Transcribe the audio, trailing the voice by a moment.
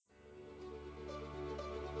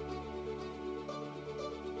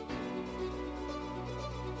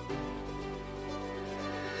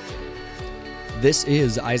This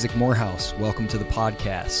is Isaac Morehouse. Welcome to the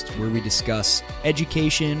podcast where we discuss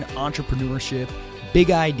education, entrepreneurship, big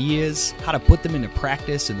ideas, how to put them into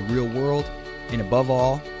practice in the real world, and above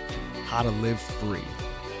all, how to live free.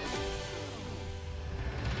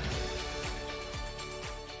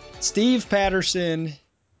 Steve Patterson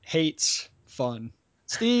hates fun.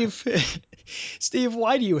 Steve,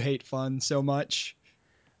 why do you hate fun so much?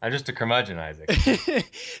 I'm just a curmudgeon, Isaac.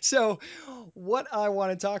 So what I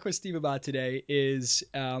want to talk with Steve about today is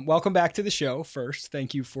welcome back to the show first.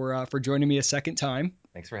 Thank you for joining me a second time.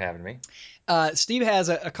 Thanks for having me. Steve has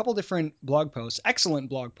a couple different blog posts, excellent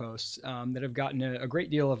blog posts that have gotten a great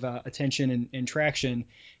deal of attention and traction.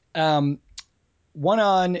 One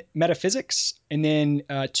on metaphysics and then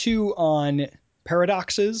two on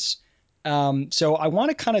paradoxes. So I want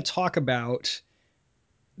to kind of talk about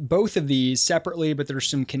both of these separately, but there's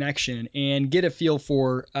some connection, and get a feel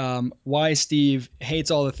for why Steve hates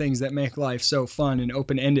all the things that make life so fun and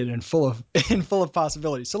open-ended and full of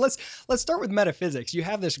possibilities. So let's start with metaphysics. You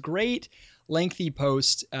have this great lengthy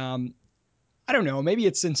post. I don't know, maybe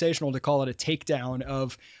it's sensational to call it a takedown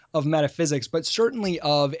of metaphysics, but certainly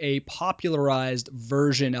of a popularized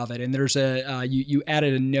version of it. And there's you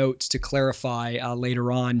added a note to clarify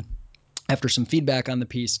later on after some feedback on the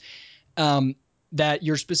piece. That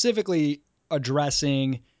you're specifically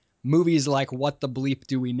addressing movies like What the Bleep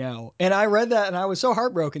Do We Know? And I read that and I was so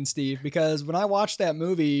heartbroken, Steve, because when I watched that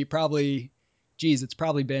movie, it's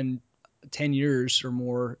probably been 10 years or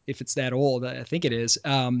more, if it's that old. I think it is.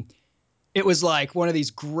 It was like one of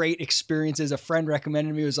these great experiences. A friend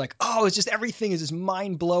recommended me. It was like, oh, it's just everything is just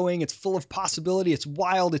mind blowing. It's full of possibility. It's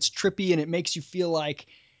wild. It's trippy. And it makes you feel like,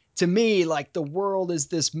 to me, like the world is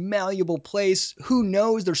this malleable place. Who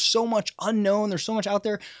knows? There's so much unknown. There's so much out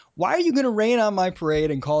there. Why are you going to rain on my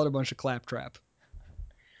parade and call it a bunch of claptrap?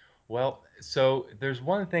 Well, so there's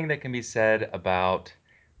one thing that can be said about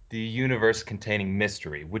the universe containing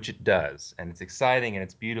mystery, which it does, and it's exciting and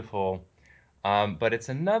it's beautiful. But it's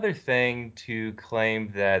another thing to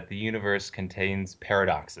claim that the universe contains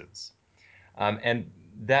paradoxes. And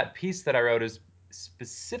that piece that I wrote is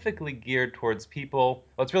specifically geared towards people.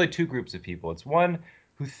 Well, it's really two groups of people. It's one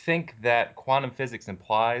who think that quantum physics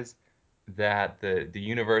implies that the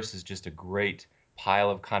universe is just a great pile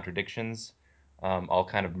of contradictions, all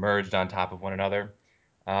kind of merged on top of one another.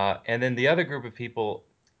 And then the other group of people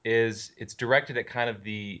it's directed at kind of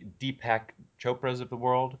the Deepak Chopras of the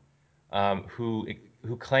world, who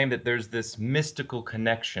claim that there's this mystical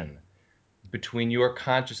connection between your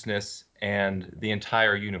consciousness and the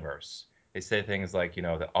entire universe. They say things like,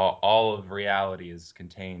 that all of reality is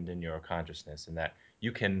contained in your consciousness, and that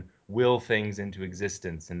you can will things into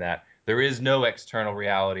existence, and that there is no external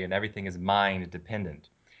reality and everything is mind dependent.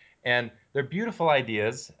 And they're beautiful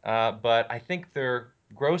ideas, but I think they're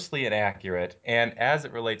grossly inaccurate. And as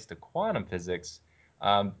it relates to quantum physics,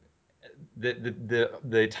 um,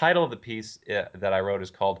 the title of the piece that I wrote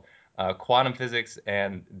is called Quantum Physics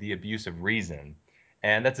and the Abuse of Reason.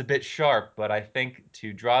 And that's a bit sharp, but I think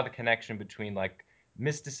to draw the connection between like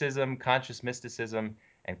mysticism, conscious mysticism,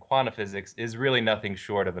 and quantum physics is really nothing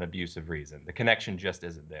short of an abuse of reason. The connection just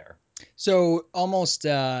isn't there. So almost,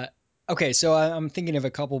 okay, so I'm thinking of a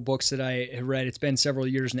couple books that I have read. It's been several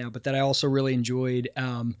years now, but that I also really enjoyed,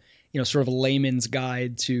 sort of a layman's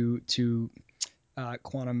guide to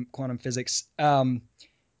quantum physics.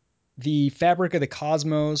 The Fabric of the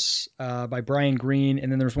Cosmos by Brian Greene,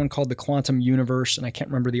 and then there's one called The Quantum Universe, and I can't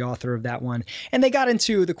remember the author of that one. And they got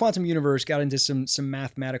into the Quantum Universe, got into some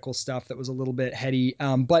mathematical stuff that was a little bit heady,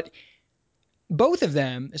 but both of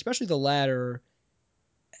them, especially the latter,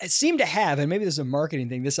 seem to have, and maybe this is a marketing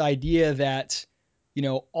thing, this idea that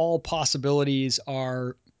all possibilities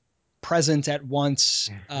are present at once,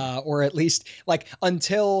 or at least like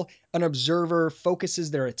until an observer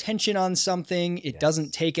focuses their attention on something, it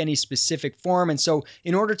doesn't take any specific form. And so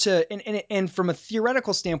in order to, and from a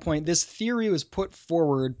theoretical standpoint, this theory was put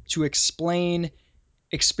forward to explain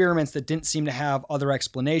experiments that didn't seem to have other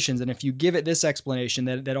explanations. And if you give it this explanation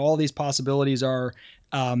that all these possibilities are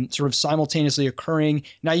sort of simultaneously occurring,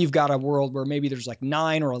 now you've got a world where maybe there's like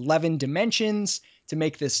 9 or 11 dimensions to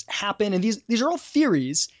make this happen. And these are all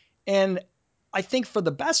theories. And I think for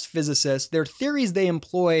the best physicists, they're theories they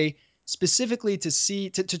employ specifically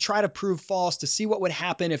to try to prove false, to see what would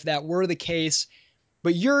happen if that were the case.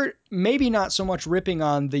 But you're maybe not so much ripping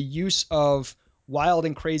on the use of wild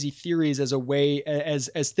and crazy theories as a way, as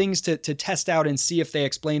things to test out and see if they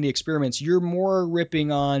explain the experiments. You're more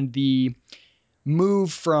ripping on the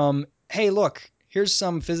move from, hey, look, here's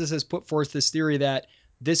some physicists put forth this theory that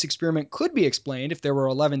this experiment could be explained if there were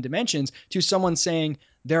 11 dimensions, to someone saying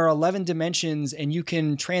there are 11 dimensions and you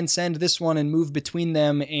can transcend this one and move between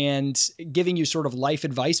them, and giving you sort of life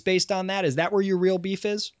advice based on that? Is that where your real beef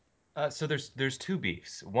is? So there's two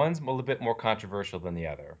beefs. One's a little bit more controversial than the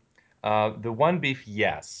other. The one beef,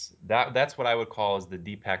 yes, that's what I would call as the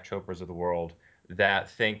Deepak Chopras of the world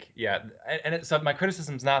that think, yeah, so my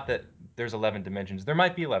criticism is not that there's 11 dimensions. There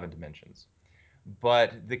might be 11 dimensions,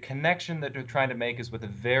 but the connection that they're trying to make is with a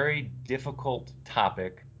very difficult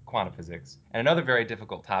topic, quantum physics, and another very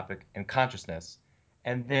difficult topic in consciousness.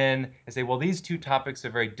 And then they say, well, these two topics are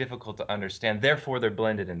very difficult to understand, therefore they're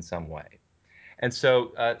blended in some way. And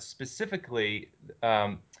so, specifically,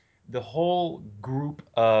 the whole group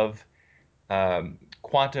of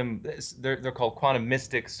quantum, they're called quantum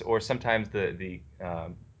mystics, or sometimes the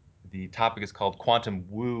topic is called quantum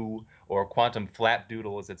woo or quantum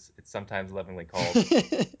flapdoodle, as it's sometimes lovingly called.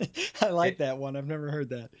 I like It, that one. I've never heard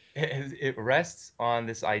that. it rests on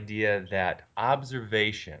this idea that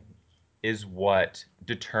observation is what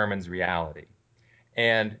determines reality.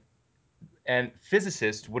 And and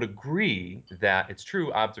physicists would agree that it's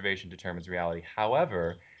true, observation determines reality.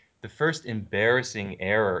 However, the first embarrassing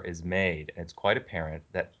error is made, and it's quite apparent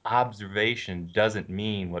that observation doesn't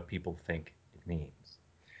mean what people think it means.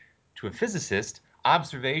 To a physicist,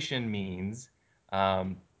 observation means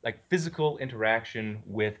like physical interaction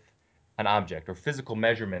with an object or physical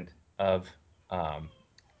measurement of, um,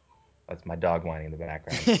 that's my dog whining in the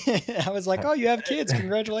background. I was like, oh, you have kids.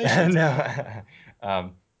 Congratulations. No,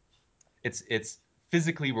 um, it's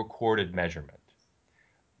physically recorded measurement.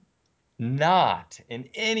 Not in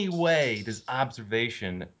any way does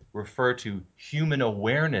observation refer to human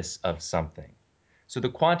awareness of something. So the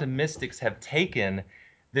quantum mystics have taken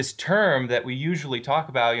this term that we usually talk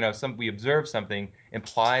about, we observe something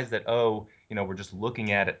implies that, oh, we're just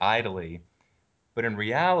looking at it idly. But in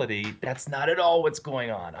reality, that's not at all what's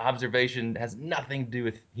going on. Observation has nothing to do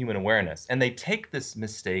with human awareness. And they take this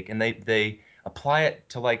mistake and they apply it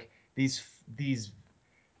to like these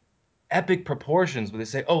epic proportions where they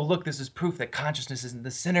say, oh, look, this is proof that consciousness is in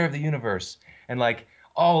the center of the universe. And like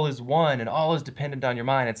all is one and all is dependent on your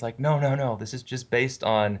mind. It's like, no, no, no. This is just based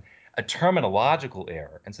on a terminological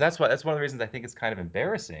error. And so that's one of the reasons I think it's kind of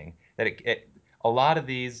embarrassing that a lot of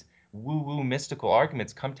these woo-woo mystical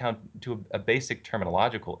arguments come down to a basic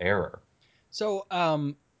terminological error. So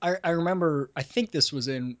I remember, I think this was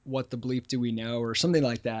in What the Bleep Do We Know or something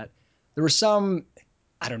like that. There was some,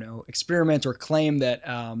 I don't know, experiment or claim that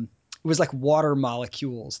it was like water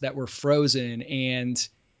molecules that were frozen, and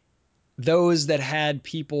those that had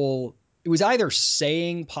people, it was either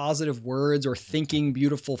saying positive words or thinking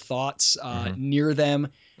beautiful thoughts Hmm. near them,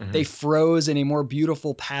 they Hmm. froze in a more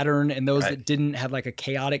beautiful pattern, and those Right. that didn't had like a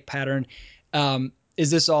chaotic pattern. Is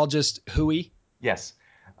this all just hooey? Yes.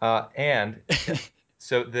 And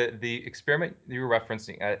so the experiment you were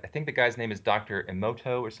referencing, I think the guy's name is Dr.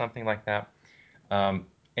 Emoto or something like that.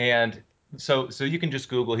 And so you can just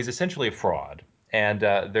Google. He's essentially a fraud. And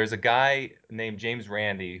there's a guy named James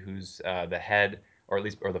Randi who's the head, or at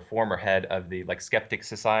least, or the former head of the like Skeptic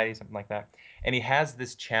Society, something like that. And he has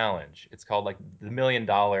this challenge. It's called like the $1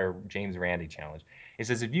 million James Randi challenge. He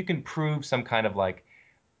says if you can prove some kind of like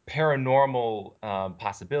paranormal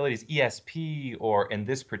possibilities, ESP, or in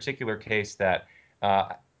this particular case that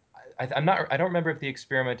I don't remember if the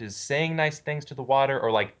experiment is saying nice things to the water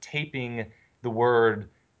or like taping the word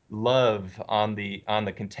love on the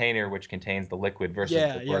container which contains the liquid versus the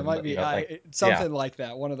Yeah, it word, might be like, yeah. something like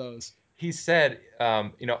that. One of those. He said,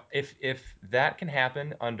 if that can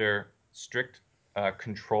happen under a strict and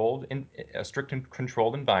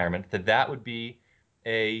controlled environment, that would be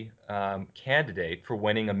a candidate for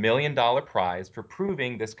winning $1 million prize for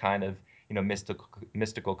proving this kind of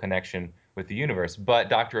mystical connection with the universe. But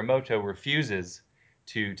Dr. Emoto refuses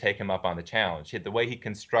to take him up on the challenge. The way he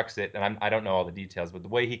constructs it, and I don't know all the details, but the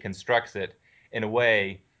way he constructs it in a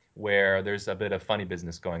way where there's a bit of funny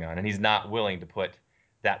business going on, and he's not willing to put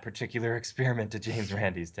that particular experiment to James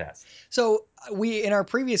Randi's test. So we, in our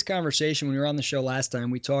previous conversation when we were on the show last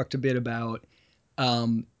time, we talked a bit about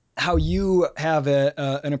how you have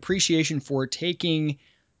an appreciation for taking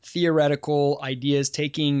theoretical ideas,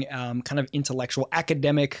 taking kind of intellectual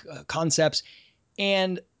academic concepts,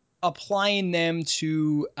 and applying them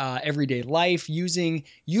to everyday life,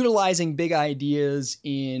 utilizing big ideas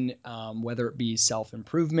in whether it be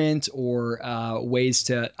self-improvement or ways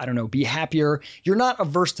to, I don't know, be happier. You're not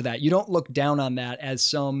averse to that. You don't look down on that as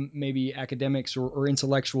some maybe academics or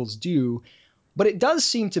intellectuals do. But it does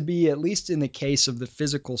seem to be, at least in the case of the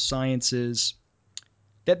physical sciences,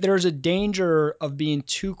 that there's a danger of being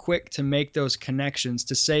too quick to make those connections,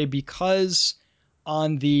 to say because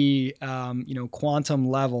on the quantum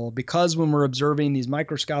level, because when we're observing these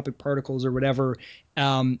microscopic particles or whatever,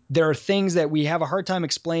 there are things that we have a hard time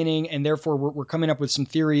explaining, and therefore we're coming up with some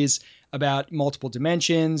theories about multiple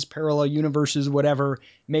dimensions, parallel universes, whatever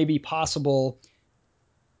may be possible.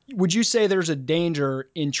 Would you say there's a danger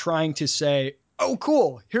in trying to say, oh,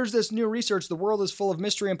 cool, here's this new research. The world is full of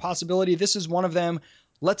mystery and possibility. This is one of them.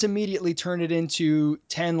 Let's immediately turn it into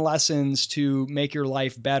 10 lessons to make your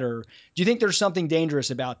life better. Do you think there's something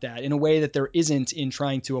dangerous about that in a way that there isn't in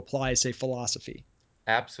trying to apply, say, philosophy?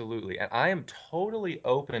 Absolutely. And I am totally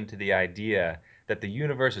open to the idea that the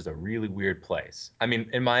universe is a really weird place. I mean,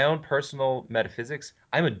 in my own personal metaphysics,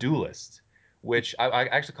 I'm a dualist, which I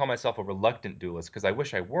actually call myself a reluctant dualist because I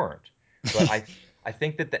wish I weren't. But I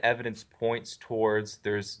think that the evidence points towards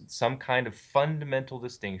there's some kind of fundamental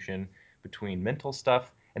distinction between mental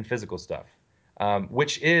stuff and physical stuff,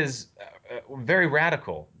 which is very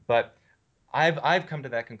radical. But I've come to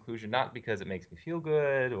that conclusion not because it makes me feel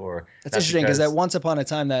good or That's not interesting because that because once upon a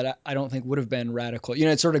time that I don't think would have been radical.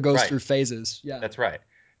 It sort of goes right. through phases. Yeah. That's right.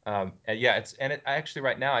 And yeah, it actually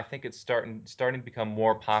right now I think it's starting to become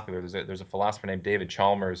more popular. There's a philosopher named David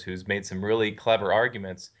Chalmers who's made some really clever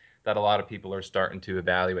arguments that a lot of people are starting to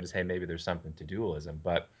evaluate as, hey, maybe there's something to dualism.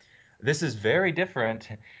 But this is very different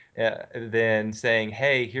than saying,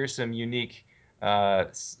 hey, here's some unique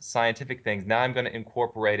scientific things. Now I'm going to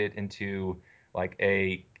incorporate it into like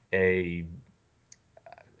a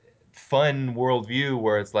fun worldview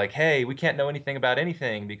where it's like, hey, we can't know anything about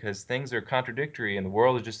anything because things are contradictory and the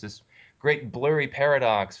world is just this great blurry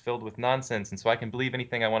paradox filled with nonsense. And so I can believe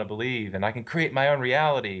anything I want to believe and I can create my own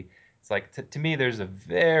reality. It's like, to me, there's a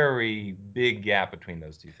very big gap between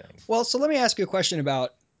those two things. Well, so let me ask you a question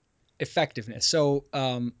about effectiveness. So,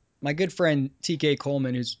 my good friend TK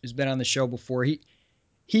Coleman, who's been on the show before,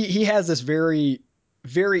 he has this very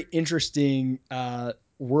interesting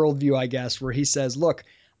worldview, I guess, where he says, "Look,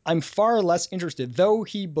 I'm far less interested, though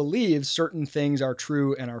he believes certain things are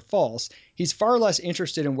true and are false. He's far less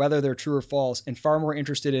interested in whether they're true or false, and far more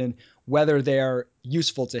interested in whether they are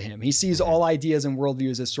useful to him. He sees Hmm. all ideas and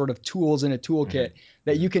worldviews as sort of tools in a Hmm. toolkit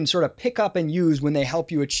that Hmm. you can sort of pick up and use when they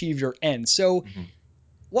help you achieve your end." So Hmm.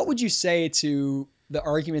 what would you say to the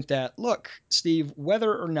argument that, look, Steve,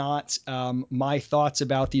 whether or not my thoughts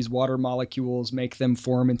about these water molecules make them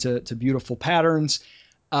form into beautiful patterns,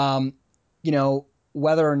 um, you know,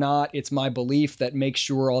 whether or not it's my belief that makes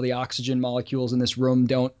sure all the oxygen molecules in this room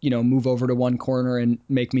don't, move over to one corner and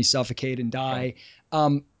make me suffocate and Sure. die,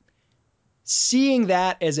 um, seeing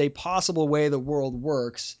that as a possible way the world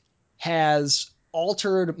works has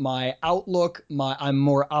altered my outlook. I'm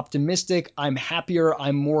more optimistic, I'm happier,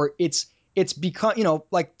 I'm more it's become,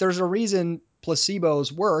 like there's a reason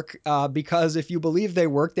placebos work, because if you believe they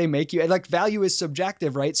work, they make you, like, value is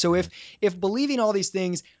subjective, right? So Hmm. if believing all these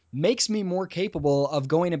things makes me more capable of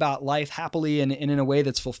going about life happily and in a way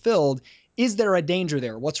that's fulfilled, is there a danger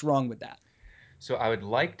there? What's wrong with that? So I would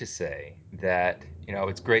like to say that,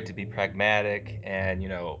 it's great to be pragmatic and,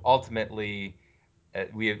 ultimately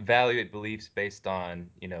we evaluate beliefs based on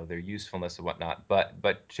their usefulness and whatnot.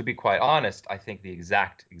 But to be quite honest, I think the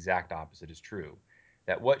exact opposite is true.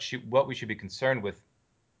 That what we should be concerned with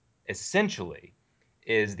essentially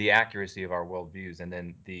is the accuracy of our worldviews, and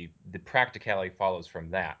then the practicality follows from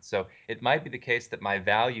that. So it might be the case that my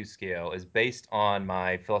value scale is based on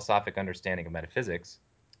my philosophic understanding of metaphysics,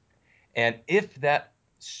 and if that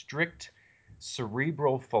strict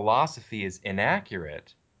cerebral philosophy is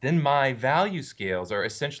inaccurate, then my value scales are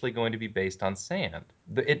essentially going to be based on sand.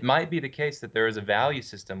 It might be the case that there is a value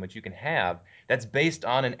system which you can have that's based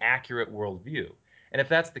on an accurate worldview. And if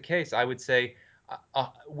that's the case, I would say,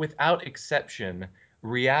 without exception,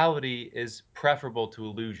 reality is preferable to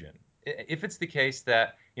illusion. If it's the case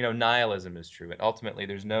that, nihilism is true and ultimately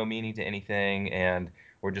there's no meaning to anything and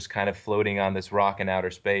we're just kind of floating on this rock in outer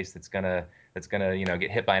space that's gonna get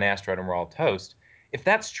hit by an asteroid and we're all toast. If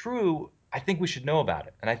that's true, I think we should know about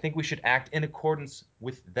it, and I think we should act in accordance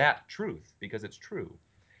with that truth because it's true.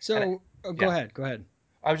 And So, go yeah, ahead, go ahead.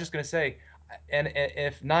 I was just gonna say, and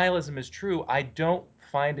if nihilism is true, I don't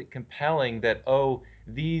find it compelling that, oh,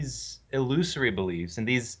 these illusory beliefs and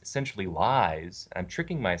these essentially lies, I'm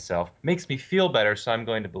tricking myself, makes me feel better, so I'm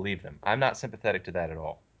going to believe them. I'm not sympathetic to that at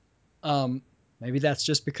all. Um, Maybe that's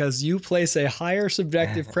just because you place a higher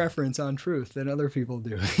subjective preference on truth than other people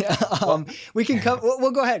do. Well, We can come. Well,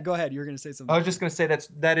 go ahead. Go ahead. You were going to say I something. was just going to say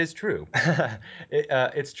that is true.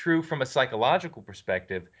 It's true from a psychological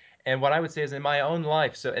perspective, and what I would say is in my own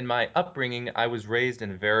life. So in my upbringing, I was raised in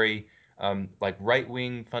a very like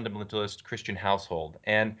right-wing fundamentalist Christian household,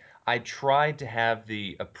 and I tried to have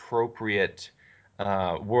the appropriate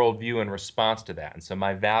worldview in response to that. And so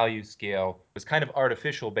my value scale was kind of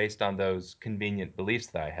artificial based on those convenient beliefs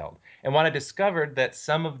that I held. And when I discovered that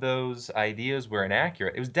some of those ideas were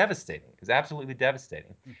inaccurate, it was devastating. It was absolutely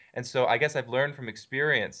devastating. And so I guess I've learned from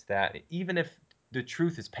experience that even if the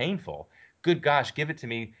truth is painful, good gosh, give it to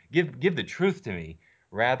me, give the truth to me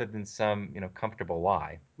rather than some, comfortable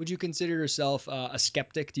lie. Would you consider yourself a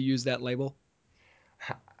skeptic, to use that label?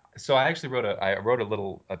 So I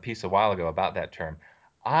wrote a piece a while ago about that term.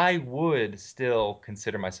 I would still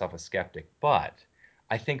consider myself a skeptic, but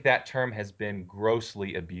I think that term has been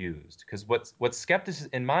grossly abused because what's skepticism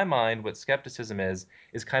in my mind, what skepticism is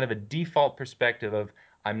kind of a default perspective of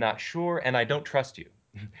I'm not sure and I don't trust you.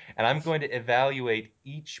 And I'm going to evaluate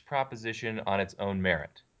each proposition on its own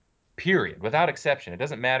merit. Period, without exception. It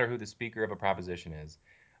doesn't matter who the speaker of a proposition is.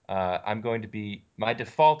 My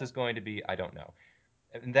default is going to be I don't know.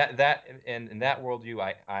 And in that worldview,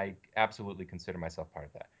 I absolutely consider myself part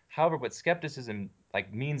of that. However, what skepticism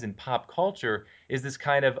like means in pop culture is this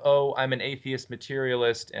kind of, oh, I'm an atheist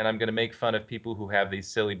materialist and I'm going to make fun of people who have these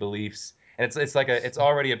silly beliefs. And it's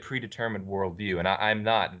already a predetermined worldview, and I'm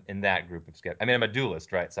not in that group of skeptics. I mean, I'm a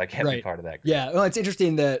dualist, right? So I can't be Right. part of that group. Yeah. Well, it's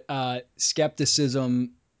interesting that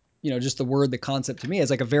skepticism, just the word, the concept to me is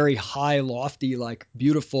like a very high, lofty, like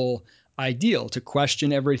beautiful ideal to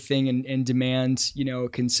question everything and demand,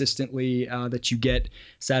 consistently that you get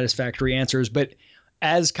satisfactory answers. But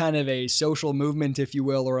as kind of a social movement, if you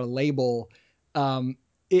will, or a label,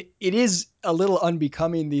 it is a little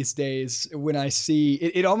unbecoming these days when I see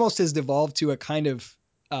it almost has devolved to a kind of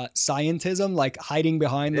scientism, like hiding It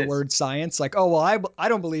behind the is word science. Like, oh, well, I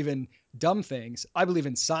don't believe in dumb things. I believe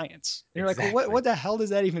in science. And you're like, well, what exactly. the hell does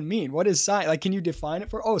that even mean? What is science? Like, can you define it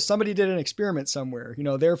for, oh, somebody did an experiment somewhere,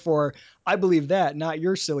 therefore I believe that, not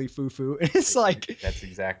your silly foo-foo. And it's like, That's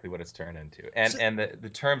exactly what it's turned into. so, And the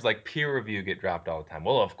terms like peer review get dropped all the time.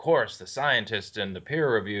 Well, of course, the scientist and the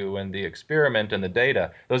peer review and the experiment and the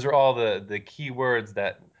data, those are all the key words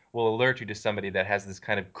that will alert you to somebody that has this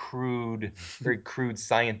kind of crude, very crude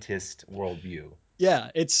scientist worldview.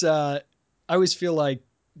 yeah, it's, I always feel like,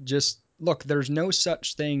 just look, there's no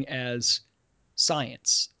such thing as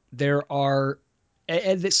science. There are,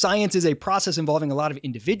 and science is a process involving a lot of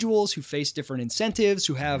individuals who face different incentives,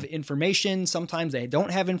 who have Mhm. information. Sometimes they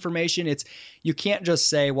don't have information. You can't just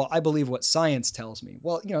say, well, I believe what science tells me.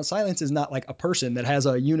 Well, science is not like a person that has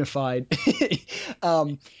a unified.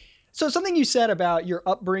 um, so something you said about your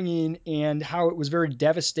upbringing and how it was very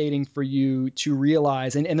devastating for you to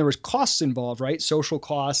realize, and there was costs involved, right? Social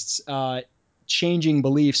costs, changing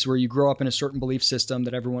beliefs where you grow up in a certain belief system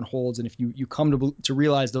that everyone holds. And if you come to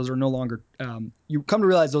realize those are no longer, you come to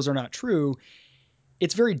realize those are not true,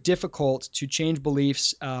 it's very difficult to change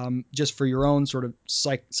beliefs, just for your own sort of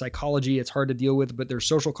psychology. It's hard to deal with, but there's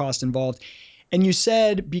social cost involved. And you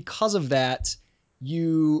said because of that,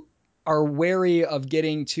 you are wary of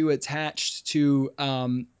getting too attached to,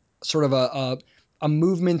 sort of a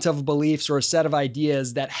movement of beliefs or a set of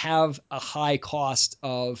ideas that have a high cost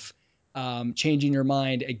of, changing your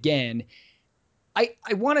mind again. I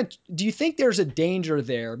want to. Do you think there's a danger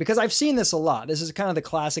there? Because I've seen this a lot. This is kind of the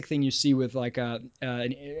classic thing you see with like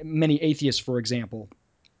many atheists, for example.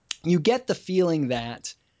 You get the feeling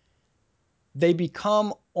that they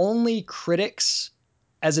become only critics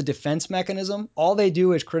as a defense mechanism. All they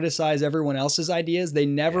do is criticize everyone else's ideas. Yes.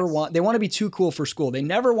 They want to be too cool for school. They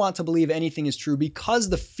never want to believe anything is true because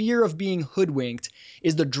the fear of being hoodwinked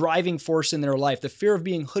is the driving force in their life. The fear of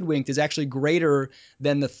being hoodwinked is actually greater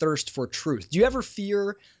than the thirst for truth. Do you ever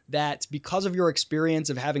fear that because of your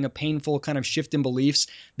experience of having a painful kind of shift in beliefs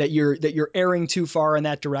that you're erring too far in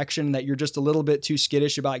that direction, that you're just a little bit too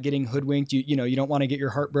skittish about getting hoodwinked? You don't want to get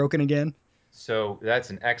your heart broken again? So that's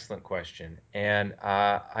an excellent question. And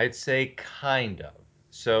I'd say kind of.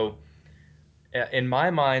 So in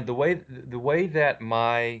my mind, the way that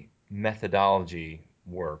my methodology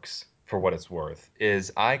works, for what it's worth,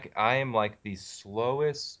 is I am like the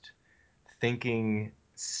slowest thinking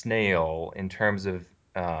snail in terms of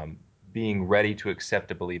um, being ready to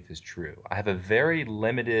accept a belief as true. I have a very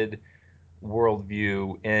limited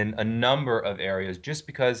worldview in a number of areas just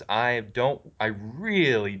because I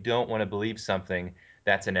really don't want to believe something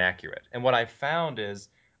that's inaccurate. And what I found is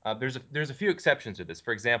there's a few exceptions to this.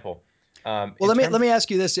 For example, Well, in let terms me ask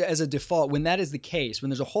you this as a default. When that is the case, when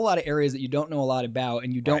there's a whole lot of areas that you don't know a lot about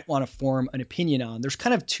and you right, don't want to form an opinion on, there's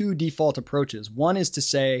kind of two default approaches. One is to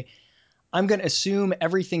say, I'm going to assume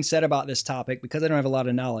everything said about this topic, because I don't have a lot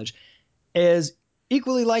of knowledge, is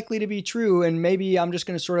equally likely to be true. And maybe I'm just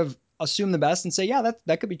going to sort of assume the best and say, yeah,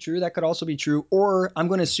 that could be true. That could also be true. Or I'm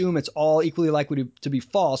going to assume it's all equally likely to be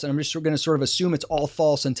false. And I'm just going to sort of assume it's all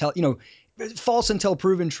false until, false until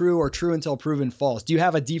proven true or true until proven false? Do you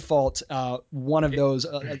have a default one of It, those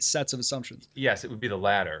sets of assumptions? yes, it would be the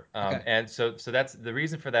latter. Okay. And so that's the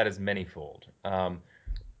reason for that is manyfold.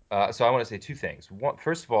 So I want to say two things. One,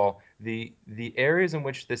 first of all, the areas in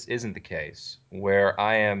which this isn't the case, where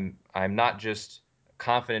I'm not just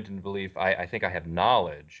confident in belief, I think I have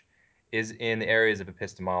knowledge, is in the areas of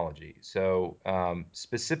epistemology. So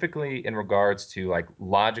specifically in regards to like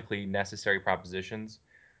logically necessary propositions,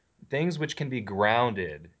 things which can be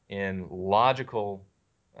grounded in logical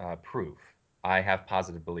proof, I have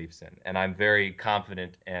positive beliefs in. And I'm very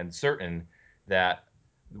confident and certain that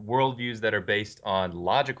worldviews that are based on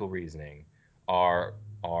logical reasoning are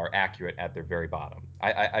are accurate at their very bottom.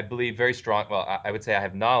 I believe very strong. Well, I would say I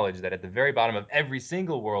have knowledge that at the very bottom of every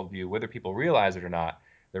single worldview, whether people realize it or not,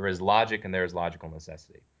 there is logic and there is logical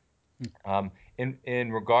necessity. Um,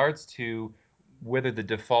 in regards to whether the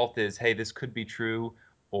default is, hey, this could be true,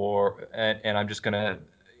 or and I'm just going to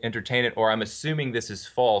entertain it, or I'm assuming this is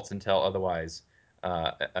false until otherwise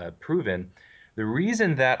proven. The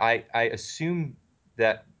reason that I assume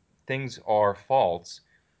that things are false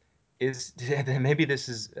is maybe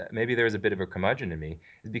there's a bit of a curmudgeon in me,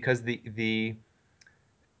 is because the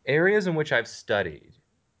areas in which I've studied,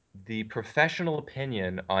 the professional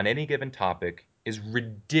opinion on any given topic is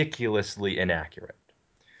ridiculously inaccurate.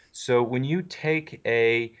 So when you take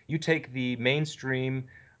the mainstream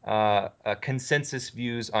consensus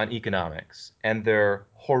views on economics, and they're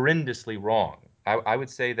horrendously wrong. I would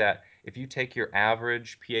say that if you take your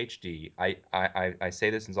average PhD, I say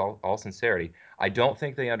this in all sincerity, I don't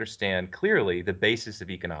think they understand clearly the basis of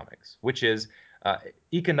economics, which is uh,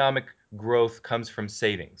 economic growth comes from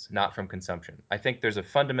savings, not from consumption. I think there's a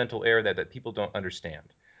fundamental error that people don't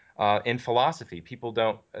understand. In philosophy, people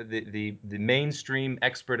don't, the mainstream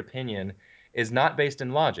expert opinion is not based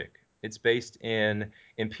in logic. It's based in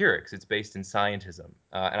empirics. It's based in scientism.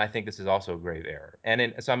 And I think this is also a grave error.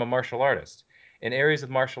 So I'm a martial artist. In areas of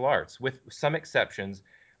martial arts, with some exceptions,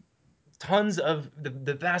 tons of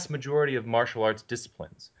the vast majority of martial arts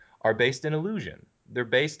disciplines are based in illusion. They're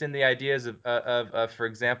based in the ideas of for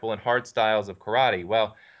example, in hard styles of karate.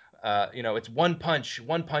 Well, it's one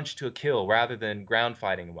punch to a kill rather than ground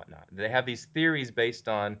fighting and whatnot. They have these theories based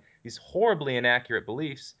on these horribly inaccurate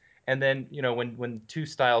beliefs, and then when two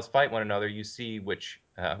styles fight one another, you see which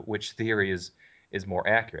theory is more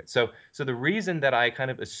accurate. So the reason that I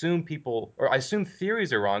kind of assume people, or I assume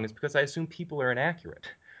theories are wrong, is because I assume people are inaccurate.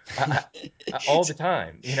 I, all the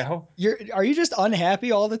time. Are you just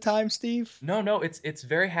unhappy all the time, Steve? No, no, it's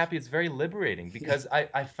very happy. It's very liberating because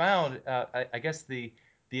I found I guess the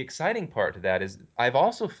exciting part to that is I've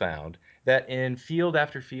also found that in field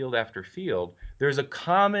after field after field, there's a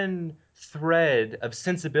common thread of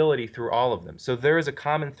sensibility through all of them. So there is a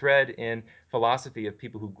common thread in philosophy of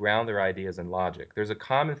people who ground their ideas in logic. There's a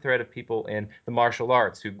common thread of people in the martial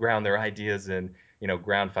arts who ground their ideas in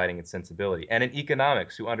ground fighting and sensibility, and in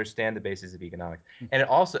economics who understand the basis of economics. And it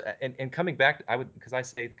also, and coming back, because I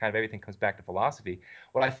say kind of everything comes back to philosophy.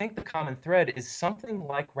 What I think the common thread is something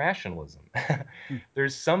like rationalism.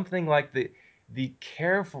 There's something like the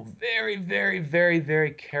careful, very, very, very,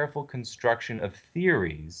 very careful construction of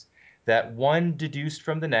theories that one deduced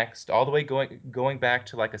from the next, all the way going back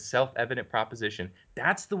to like a self-evident proposition.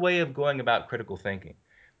 That's the way of going about critical thinking.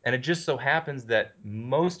 And it just so happens that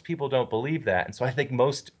most people don't believe that, and so I think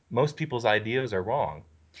most people's ideas are wrong.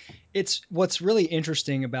 It's what's really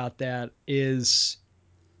interesting about that is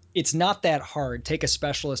it's not that hard. Take a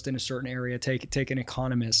specialist in a certain area, take an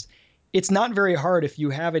economist. It's not very hard if you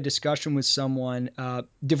have a discussion with someone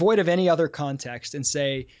devoid of any other context and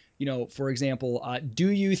say, for example, do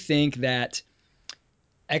you think that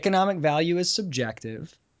economic value is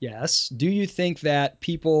subjective? Yes. Do you think that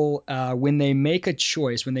people, when they make a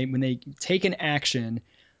choice, when they take an action,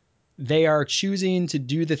 they are choosing to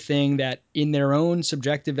do the thing that in their own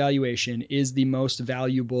subjective valuation is the most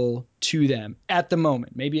valuable to them at the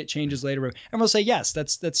moment? Maybe it changes later, and we'll say yes,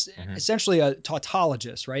 that's Hmm. essentially a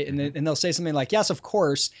tautologist, right? Hmm. And they'll say something like yes, of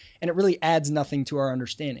course, and it really adds nothing to our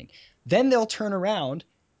understanding. Then they'll turn around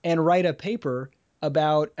and write a paper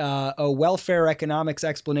about a welfare economics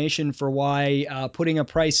explanation for why putting a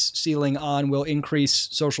price ceiling on will increase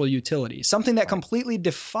social utility, something that Right, completely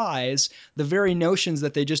defies the very notions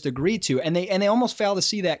that they just agreed to, and they almost fail to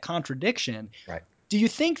see that contradiction. right. Do you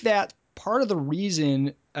think that part of the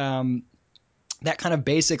reason that kind of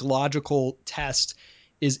basic logical test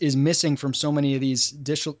is missing from so many of these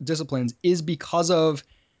disciplines is because of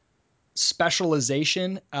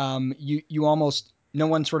specialization? You almost no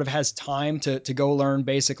one sort of has time to go learn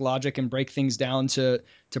basic logic and break things down to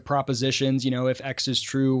propositions. You know, if X is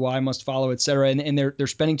true, Y must follow, etc. And they're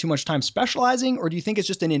spending too much time specializing, or do you think it's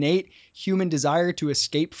just an innate human desire to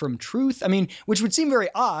escape from truth? I mean, which would seem very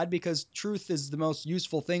odd because truth is the most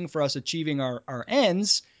useful thing for us achieving our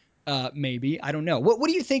ends. Maybe I don't know. What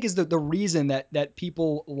do you think is the reason that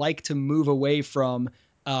people like to move away from,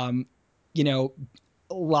 um, you know,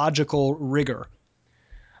 logical rigor?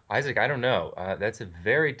 Isaac, I don't know. That's a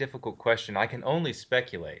very difficult question. I can only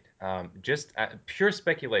speculate. Just pure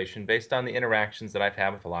speculation based on the interactions that I've had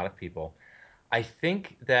with a lot of people. I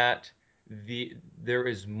think that there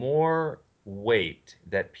is more weight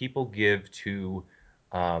that people give to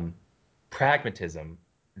um, pragmatism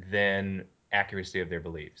than accuracy of their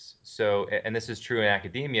beliefs. So, and this is true in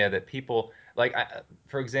academia, that people like,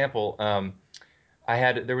 for example,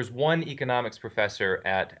 there was one economics professor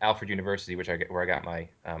at Alfred University, where I got my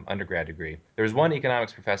undergrad degree. There was one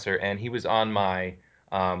economics professor, and he was on my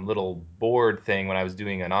little board thing when I was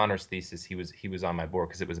doing an honors thesis. He was on my board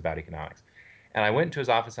because it was about economics. And I went to his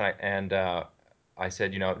office, I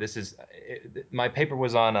said, my paper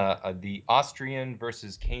was on the Austrian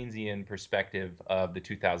versus Keynesian perspective of the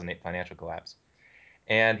 2008 financial collapse.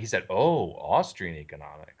 And he said, "Oh, Austrian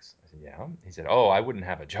economics." I said, "Yeah." He said, "Oh, I wouldn't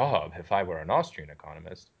have a job if I were an Austrian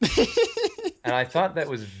economist." And I thought that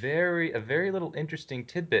was a very little interesting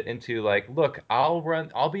tidbit into like, look,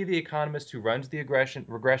 I'll be the economist who runs the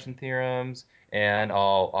regression theorems, and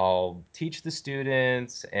I'll teach the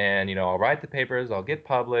students, and I'll write the papers, I'll get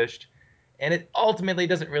published, and it ultimately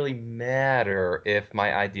doesn't really matter if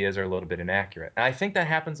my ideas are a little bit inaccurate. And I think that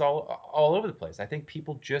happens all over the place. I think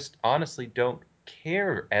people just honestly don't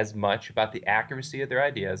care as much about the accuracy of their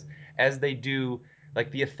ideas as they do like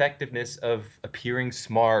the effectiveness of appearing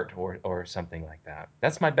smart or something like that.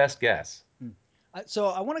 That's my best guess. So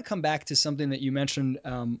I want to come back to something that you mentioned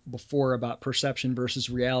before about perception versus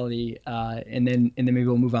reality, and then maybe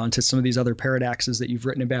we'll move on to some of these other paradoxes that you've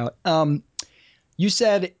written about. You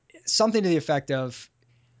said something to the effect of,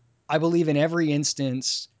 "I believe in every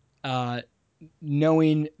instance, uh,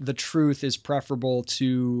 knowing the truth is preferable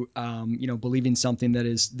to believing something that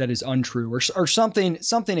is untrue, or something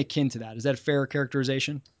akin to that." Is that a fair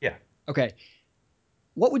characterization? Yeah. Okay.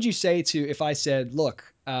 What would you say to if I said,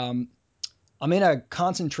 "Look, I'm in a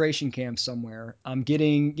concentration camp somewhere. I'm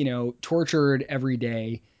getting, tortured every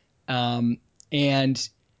day. Um, and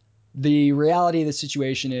the reality of the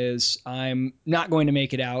situation is I'm not going to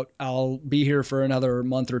make it out. I'll be here for another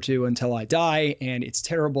month or two until I die, and it's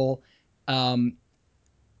terrible. Um,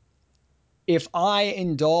 if I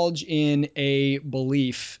indulge in a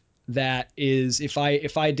belief that is, if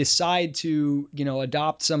I decide to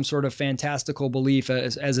adopt some sort of fantastical belief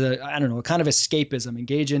as a, I don't know, a kind of escapism,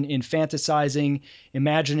 engage in fantasizing,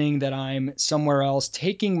 imagining that I'm somewhere else,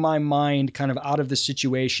 taking my mind kind of out of the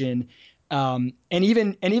situation, and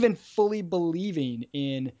even fully believing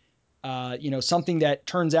in something that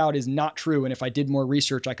turns out is not true, and if I did more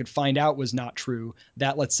research I could find out was not true,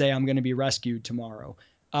 that, let's say, I'm going to be rescued tomorrow.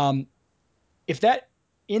 If that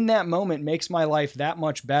in that moment makes my life that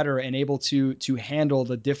much better and able to handle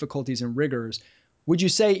the difficulties and rigors, would you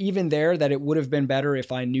say even there that it would have been better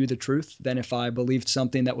if I knew the truth than if I believed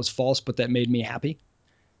something that was false but that made me happy?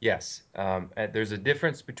 Yes. There's a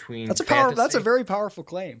difference between That's a fantasy. very powerful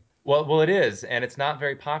claim. Well, it is, and it's not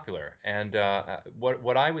very popular. And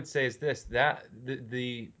what I would say is this: that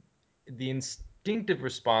the instinctive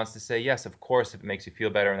response to say yes, of course, if it makes you feel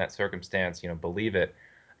better in that circumstance, believe it,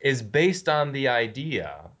 is based on the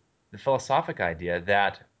philosophic idea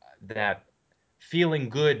that feeling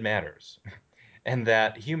good matters, and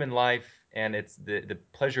that human life and the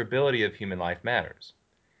pleasurability of human life matters,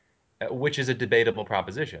 which is a debatable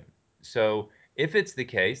proposition. So if it's the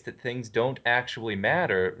case that things don't actually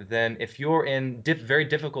matter, then if you're in very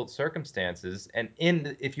difficult circumstances, and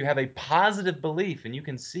if you have a positive belief and you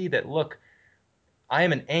can see that, look, I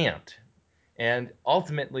am an ant, and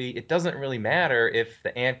ultimately, it doesn't really matter if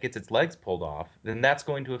the ant gets its legs pulled off, then that's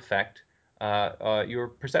going to affect your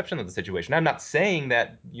perception of the situation. I'm not saying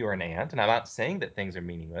that you're an ant, and I'm not saying that things are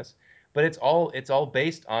meaningless, but it's all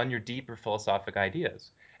based on your deeper philosophic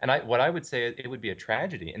ideas. And what I would say, it would be a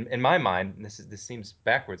tragedy in my mind. And this seems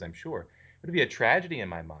backwards, I'm sure. It would be a tragedy in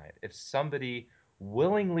my mind if somebody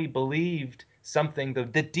willingly believed something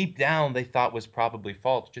that deep down they thought was probably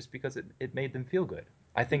false just because it made them feel good.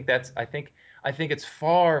 I think it's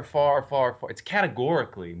far, far, far, far. It's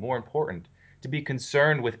categorically more important to be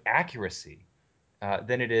concerned with accuracy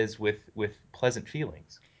than it is with pleasant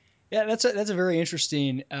feelings. Yeah, that's a very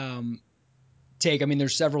interesting take. I mean,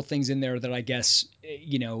 there's several things in there that I guess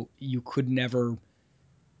you could never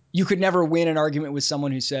you could never win an argument with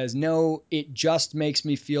someone who says, no, it just makes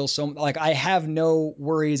me feel so like I have no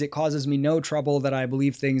worries. It causes me no trouble that I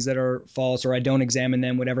believe things that are false or I don't examine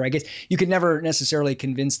them, whatever. I guess you could never necessarily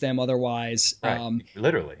convince them otherwise. Right.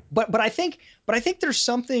 Literally. But I think there's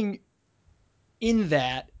something in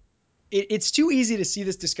that. It's too easy to see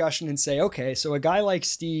this discussion and say, okay, so a guy like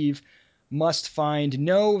Steve must find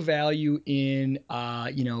no value in,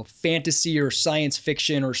 fantasy or science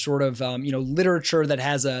fiction or sort of, literature that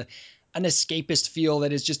has an escapist feel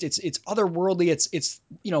that is just it's otherworldly. It's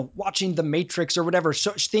watching The Matrix or whatever.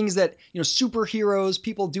 So things that superheroes,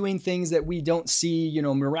 people doing things that we don't see.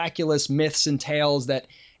 Miraculous myths and tales that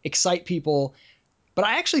excite people. But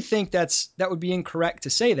I actually think that would be incorrect to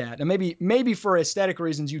say that. And maybe for aesthetic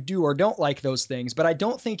reasons you do or don't like those things, but I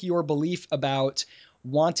don't think your belief about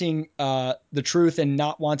wanting the truth and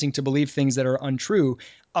not wanting to believe things that are untrue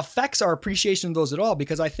affects our appreciation of those at all.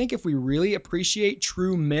 Because I think if we really appreciate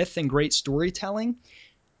true myth and great storytelling,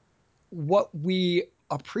 what we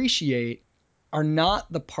appreciate are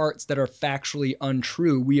not the parts that are factually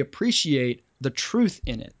untrue. We appreciate the truth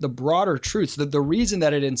in it, the broader truths. The reason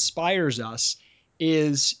that it inspires us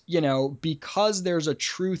is, because there's a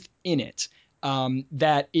truth in it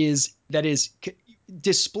that is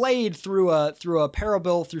displayed through a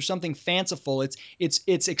parable, through something fanciful.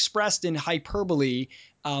 It's expressed in hyperbole,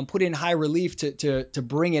 put in high relief to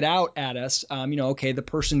bring it out at us. Okay, the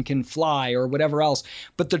person can fly or whatever else,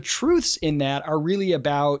 but the truths in that are really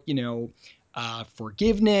about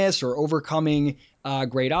forgiveness or overcoming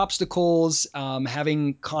great obstacles,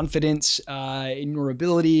 having confidence in your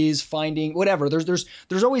abilities, finding whatever.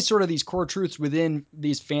 There's always sort of these core truths within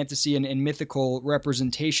these fantasy and mythical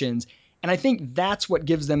representations, and I think that's what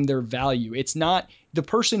gives them their value. It's not the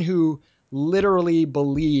person who literally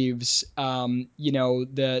believes,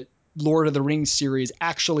 the Lord of the Rings series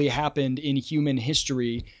actually happened in human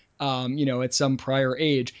history, at some prior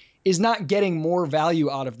age, is not getting more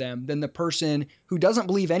value out of them than the person who doesn't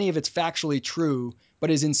believe any of it's factually true,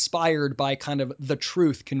 but is inspired by kind of the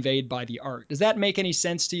truth conveyed by the art. Does that make any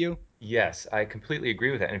sense to you? Yes, I completely agree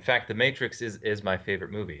with that. In fact, The Matrix is my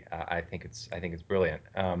favorite movie. I think it's brilliant.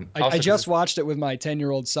 I Also, because just it's watched it with my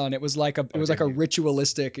 10-year-old son. It was like a it oh, was like did a you?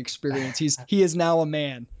 ritualistic experience. He is now a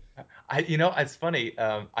man. It's funny.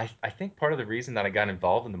 I think part of the reason that I got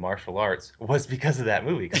involved in the martial arts was because of that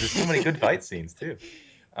movie, because there's so many good fight scenes too.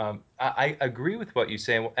 I agree with what you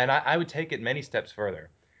say, and I would take it many steps further.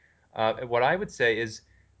 What I would say is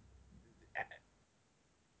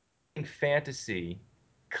fantasy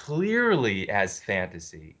clearly as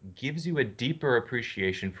fantasy gives you a deeper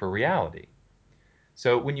appreciation for reality.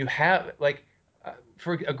 So when you have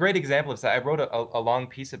for a great example of this, I wrote a long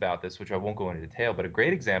piece about this, which I won't go into detail, but a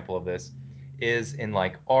great example of this is in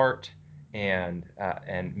like art and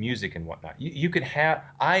music and whatnot. You could have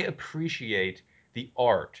I appreciate the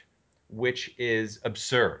art which is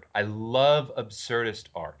absurd. I love absurdist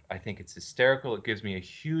art. I think it's hysterical. It gives me a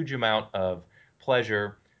huge amount of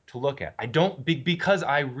pleasure to look at. I don't because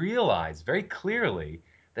I realize very clearly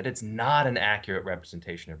that it's not an accurate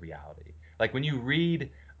representation of reality. Like when you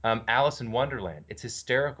read Alice in Wonderland, it's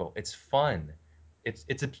hysterical, it's fun, it's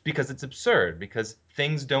because it's absurd because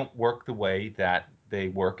things don't work the way that they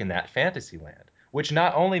work in that fantasy land, which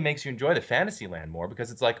not only makes you enjoy the fantasy land more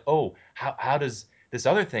because it's like, oh, how does this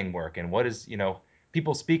other thing work, and what is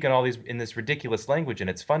people speak in all these in this ridiculous language and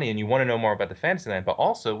it's funny and you want to know more about the fantasy land, but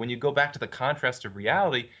also when you go back to the contrast of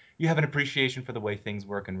reality, you have an appreciation for the way things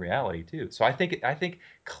work in reality too. So I think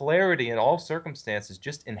clarity in all circumstances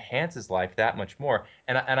just enhances life that much more.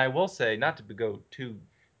 And I will say, not to go too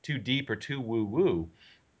deep or too woo woo,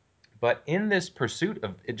 but in this pursuit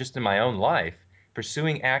of just in my own life,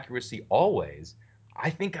 pursuing accuracy always, I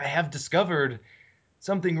think I have discovered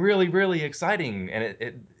something really, really exciting,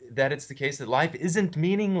 and that it's the case that life isn't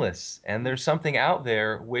meaningless, and there's something out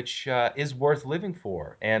there which is worth living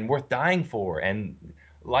for and worth dying for, and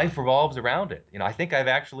life revolves around it. I think I've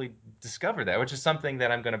actually discovered that, which is something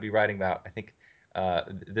that I'm going to be writing about. I think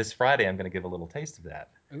this Friday I'm going to give a little taste of that.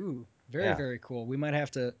 Ooh, very, Yeah, very cool. We might have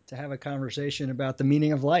to have a conversation about the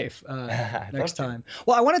meaning of life I'd next love to. time.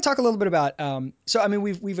 Well, I want to talk a little bit about. So, I mean,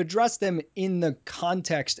 we've addressed them in the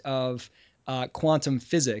context of quantum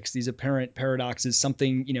physics. These apparent paradoxes,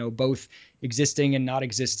 something both existing and not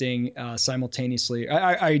existing simultaneously.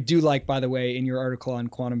 I do like, by the way, in your article on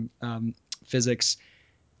quantum physics,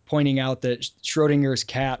 pointing out that Schrodinger's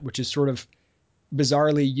cat, which is sort of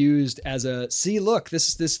bizarrely used as a see, look,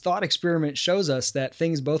 this thought experiment shows us that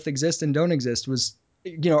things both exist and don't exist, was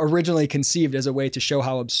originally conceived as a way to show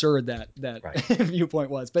how absurd that Right. viewpoint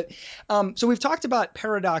was. But so we've talked about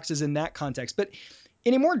paradoxes in that context, but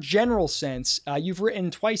in a more general sense, you've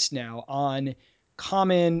written twice now on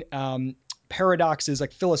common paradoxes,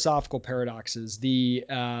 like philosophical paradoxes. The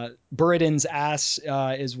Buridan's ass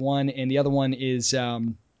is one, and the other one is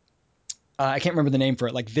I can't remember the name for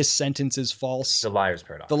it. Like this sentence is false. The liar's The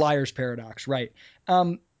paradox. liar's paradox, right?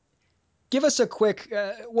 Um, Give us a quick,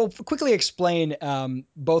 well, quickly explain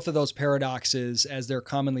both of those paradoxes as they're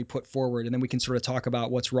commonly put forward, and then we can sort of talk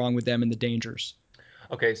about what's wrong with them and the dangers.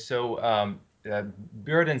 Okay, so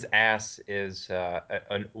Buridan's ass is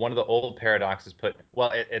one of the old paradoxes put,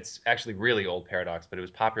 well, it's actually really old paradox, but it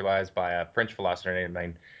was popularized by a French philosopher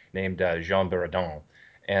named Jean Buridan.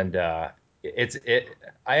 And I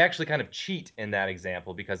actually kind of cheat in that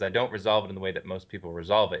example because I don't resolve it in the way that most people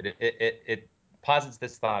resolve it. It posits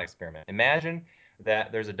this thought experiment. Imagine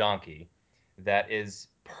that there's a donkey that is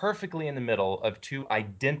perfectly in the middle of two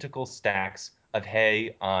identical stacks of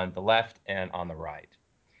hay on the left and on the right,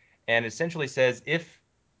 and essentially says if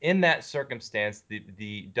in that circumstance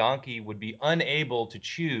the donkey would be unable to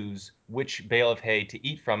choose which bale of hay to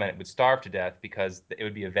eat from, and it would starve to death because it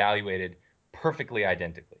would be evaluated perfectly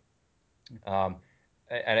identically. um,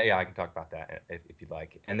 and yeah, I can talk about that if you'd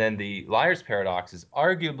like. And then the liar's paradox is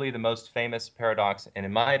arguably the most famous paradox, and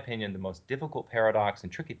in my opinion, the most difficult paradox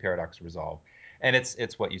and tricky paradox to resolve. And it's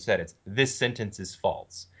what you said. It's this sentence is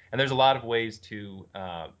false. And there's a lot of ways to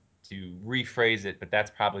rephrase it, but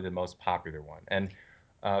that's probably the most popular one. And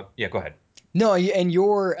yeah, go ahead. No, and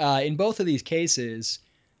you're in both of these cases,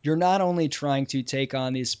 you're not only trying to take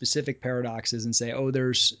on these specific paradoxes and say, oh,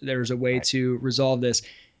 there's a way Right. to resolve this.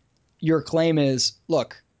 Your claim is,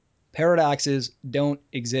 look, paradoxes don't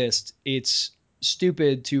exist. It's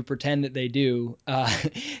stupid to pretend that they do.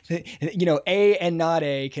 A and not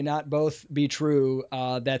A cannot both be true.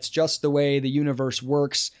 That's just the way the universe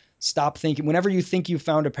works. Stop thinking. Whenever you think you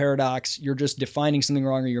found a paradox, you're just defining something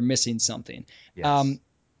wrong or you're missing something. Um,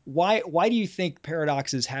 Yes. why do you think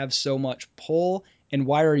paradoxes have so much pull, and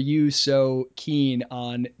why are you so keen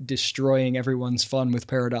on destroying everyone's fun with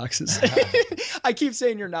paradoxes? I keep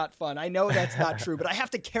saying you're not fun. I know that's not true, but I have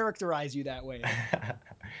to characterize you that way.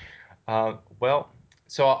 Well,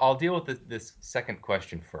 so I'll deal with this second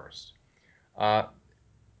question first. Uh,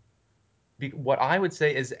 what I would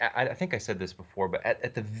say is, I think I said this before, but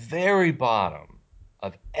at the very bottom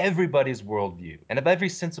of everybody's worldview and of every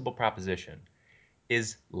sensible proposition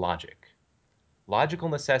is logic. Logical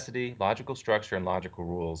necessity, logical structure, and logical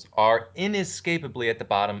rules are inescapably at the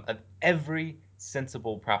bottom of every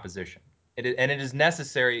sensible proposition. And it is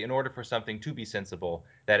necessary in order for something to be sensible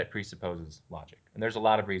that it presupposes logic. And there's a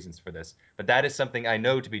lot of reasons for this, but that is something I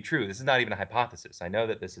know to be true. This is not even a hypothesis. I know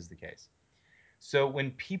that this is the case. So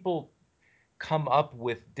when people come up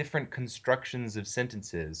with different constructions of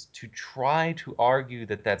sentences to try to argue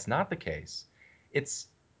that that's not the case, it's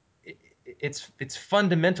it's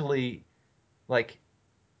fundamentally like,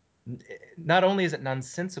 not only is it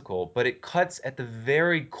nonsensical, but it cuts at the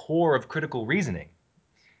very core of critical reasoning.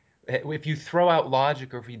 If you throw out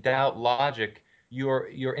logic or if you doubt logic,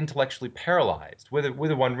 you're intellectually paralyzed. Whether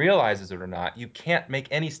one realizes it or not, you can't make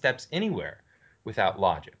any steps anywhere without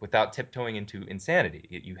logic, without tiptoeing into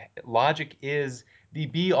insanity. Logic is the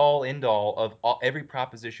be all end all of every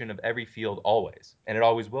proposition of every field always, and it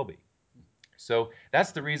always will be. So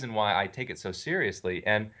that's the reason why I take it so seriously,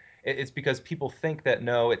 and it's because people think that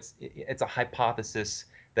no, it's a hypothesis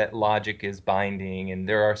that logic is binding, and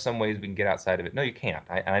there are some ways we can get outside of it. No, you can't.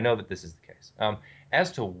 I know that this is the case.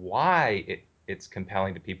 As to why it's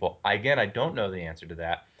compelling to people, again, I don't know the answer to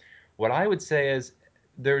that. What I would say is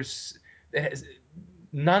there's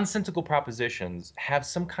nonsensical propositions have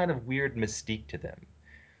some kind of weird mystique to them.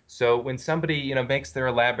 So when somebody, makes their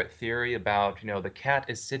elaborate theory about, the cat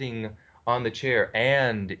is sitting on the chair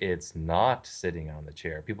and it's not sitting on the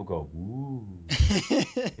chair, people go, ooh,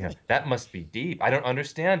 that must be deep. I don't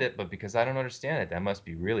understand it, but because I don't understand it, that must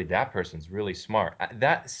be really, that person's really smart.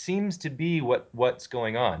 That seems to be what's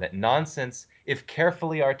going on. That nonsense, if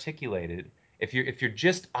carefully articulated, if you're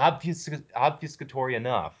just obfuscatory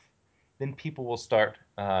enough, then people will start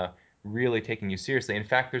really taking you seriously. In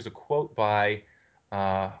fact, there's a quote by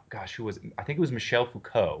gosh, who was it? I think it was Michel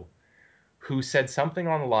Foucault, who said something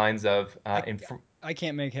on the lines of, I I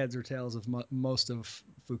can't make heads or tails of most of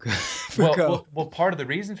Foucault. well, Foucault. part of the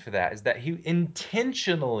reason for that is that he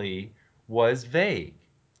intentionally was vague,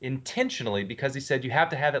 intentionally, because he said you have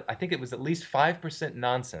to have it. I think it was at least 5%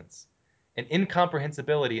 nonsense and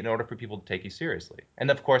incomprehensibility in order for people to take you seriously. And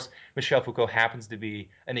of course, Michel Foucault happens to be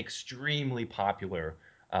an extremely popular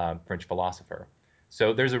French philosopher.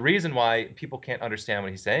 So there's a reason why people can't understand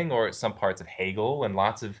what he's saying, or some parts of Hegel, and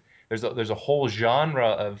lots of there's a whole genre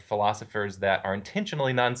of philosophers that are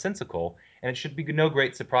intentionally nonsensical, and it should be no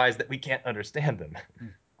great surprise that we can't understand them.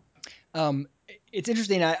 Um, it's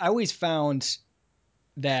interesting. I always found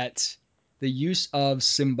that the use of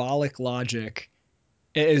symbolic logic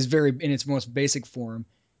is very in its most basic form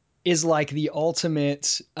is like the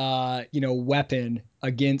ultimate weapon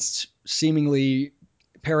against seemingly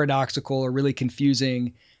paradoxical or really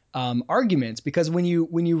confusing arguments, because when you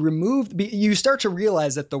remove, you start to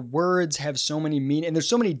realize that the words have so many meaning and there's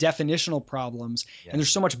so many definitional problems and there's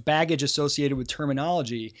Yes. so much baggage associated with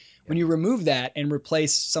terminology. When you Yes. remove that and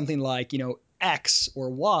replace something like x or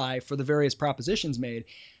y for the various propositions made,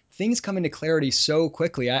 things come into clarity so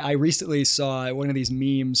quickly. I recently saw one of these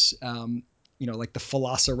memes, like the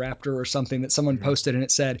Velociraptor or something that someone Hmm. posted, and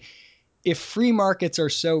it said, if free markets are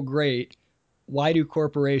so great, why do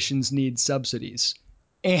corporations need subsidies?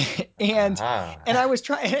 And and Aha. and I was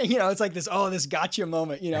trying, it's like this gotcha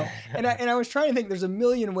moment, and I was trying to think there's a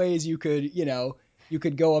million ways you could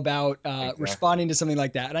go about Exactly. responding to something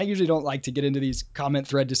like that. And I usually don't like to get into these comment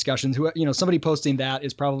thread discussions. Somebody posting that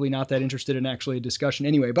is probably not that interested in actually a discussion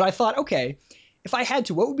anyway. But I thought, okay, if I had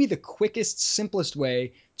to, what would be the quickest, simplest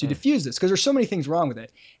way to Mm, diffuse this? Because there's so many things wrong with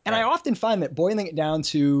it. And I right. often find that boiling it down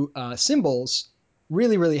to symbols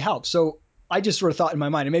really, really helps. So I just sort of thought in my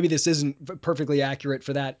mind, and maybe this isn't perfectly accurate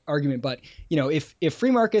for that argument, but if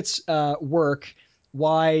free markets work,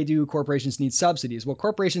 why do corporations need subsidies? Well,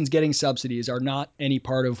 corporations getting subsidies are not any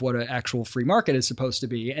part of what an actual free market is supposed to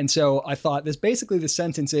be. And so I thought this basically the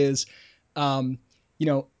sentence is,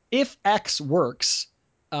 if X works,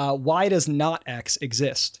 why does not X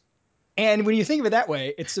exist? And when you think of it that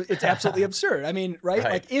way, it's absolutely absurd. I mean, right?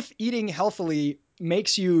 Right. Like if eating healthily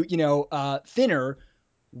makes you, thinner,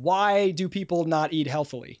 why do people not eat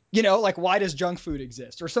healthily? Like why does junk food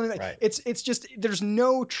exist or something like Right. it's just there's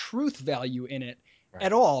no truth value in it Right.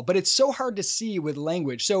 at all. But it's so hard to see with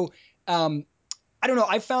language. So um, I don't know.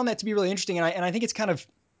 I found that to be really interesting, and I think it's kind of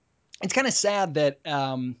sad that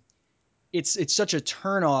it's such a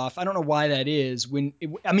turn off. I don't know why that is.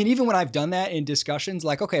 I mean, even when I've done that in discussions,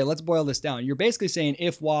 like, okay, let's boil this down. You're basically saying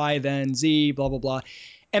if Y, then Z, blah blah blah,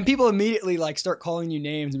 and people immediately like start calling you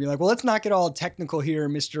names and be like, well, let's not get all technical here,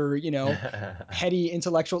 Mister, heady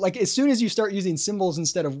intellectual. Like as soon as you start using symbols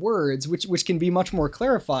instead of words, which can be much more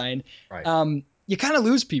clarifying, Right. you kind of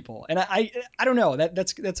lose people. And I don't know,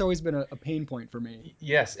 that's always been a pain point for me.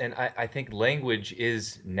 Yes, and I think language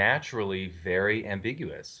is naturally very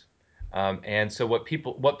ambiguous. And so what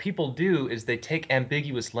people do is they take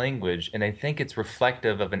ambiguous language and they think it's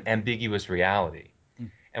reflective of an ambiguous reality.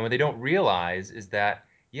 And what they don't realize is that,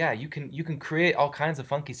 yeah, you can create all kinds of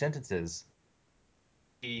funky sentences,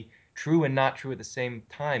 be true and not true at the same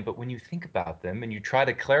time. But when you think about them and you try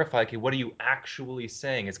to clarify, okay, what are you actually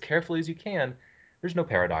saying as carefully as you can, there's no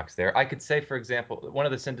paradox there. I could say, for example, one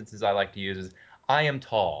of the sentences I like to use is, I am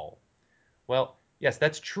tall. Well, yes,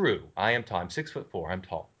 that's true. I am tall. I'm 6'4". I'm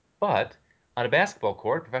tall. But on a basketball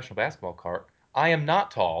court, a professional basketball court, I am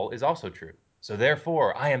not tall is also true. So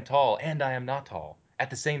therefore, I am tall and I am not tall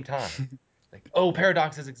at the same time. Like, oh,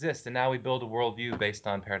 paradoxes exist, and now we build a worldview based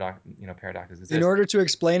on paradoxes In exist. order to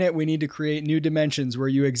explain it, we need to create new dimensions where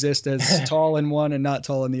you exist as tall in one and not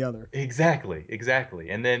tall in the other. Exactly, exactly.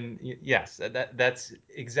 And then yes, that's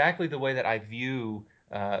exactly the way that I view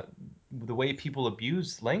the way people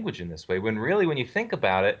abuse language in this way. When really, when you think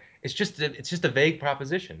about it, it's just a vague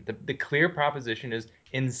proposition. The clear proposition is,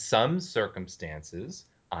 in some circumstances,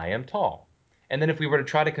 I am tall. And then if we were to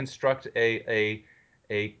try to construct a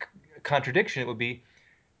contradiction, it would be,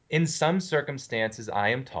 in some circumstances, I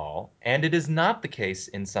am tall, and it is not the case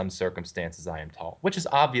in some circumstances I am tall, which is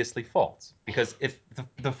obviously false. Because if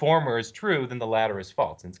the former is true, then the latter is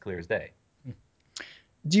false, and it's clear as day.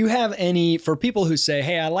 Do you have any for people who say,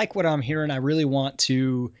 "Hey, I like what I'm hearing. I really want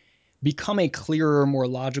to become a clearer, more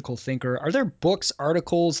logical thinker." Are there books,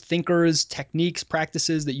 articles, thinkers, techniques,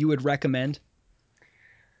 practices that you would recommend?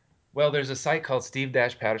 Well, there's a site called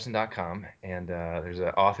steve-patterson.com, and there's an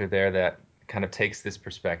author there that kind of takes this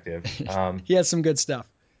perspective. He has some good stuff.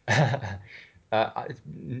 To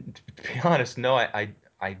be honest, no, I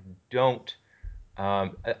don't.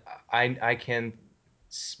 I can.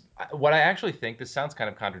 What I actually think, this sounds kind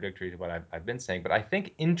of contradictory to what I've been saying, but I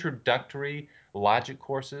think introductory logic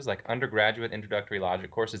courses, like undergraduate introductory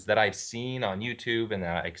logic courses that I've seen on YouTube and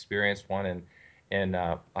I experienced one in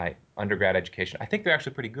my undergrad education, I think they're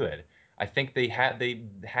actually pretty good. I think they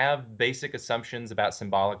have basic assumptions about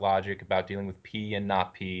symbolic logic, about dealing with P and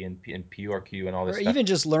not P, and P or Q and all this Or stuff. even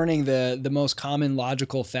just learning the most common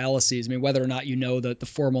logical fallacies. I mean, whether or not you know the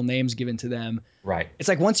formal names given to them. Right. It's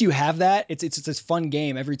like once you have that, it's this fun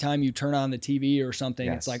game. Every time you turn on the TV or something,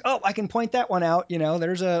 it's like, Yes. oh, I can point that one out.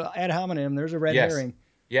 There's a ad hominem, there's a red Yes. herring.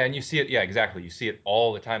 Yeah, and you see it. Yeah, exactly. You see it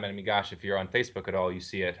all the time. I mean, gosh, if you're on Facebook at all, you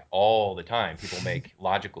see it all the time. People make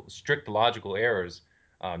strict logical errors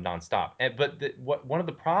nonstop. But one of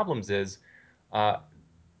the problems is uh,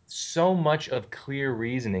 so much of clear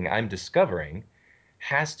reasoning I'm discovering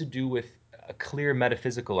has to do with a clear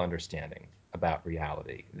metaphysical understanding about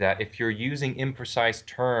reality. That if you're using imprecise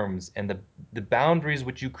terms and the boundaries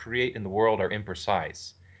which you create in the world are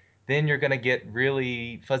imprecise, then you're going to get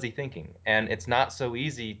really fuzzy thinking, and it's not so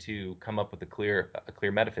easy to come up with a clear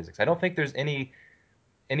metaphysics. I don't think there's any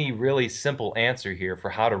really simple answer here for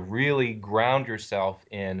how to really ground yourself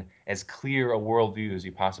in as clear a worldview as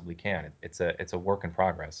you possibly can. It's a work in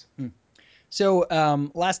progress. Hmm. So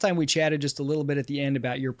last time we chatted just a little bit at the end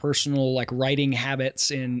about your personal like writing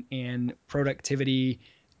habits and productivity,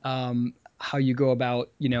 how you go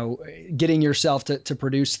about getting yourself to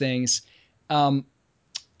produce things. Um,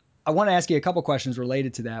 I want to ask you a couple questions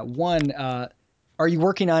related to that. One, are you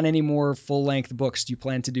working on any more full length books? Do you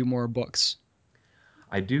plan to do more books?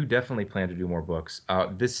 I do definitely plan to do more books.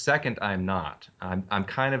 This second, I'm not. I'm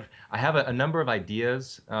kind of. I have a number of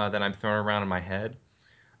ideas that I'm throwing around in my head,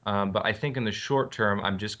 but I think in the short term,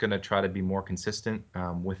 I'm just going to try to be more consistent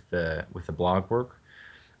with the blog work.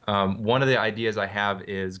 One of the ideas I have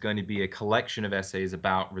is going to be a collection of essays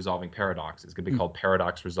about resolving paradoxes. It's going to be Hmm. called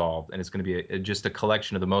Paradox Resolved, and it's going to be just a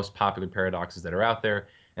collection of the most popular paradoxes that are out there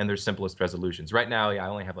and their simplest resolutions. Right now, yeah, I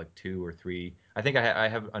only have like two or three. I think I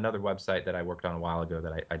have another website that I worked on a while ago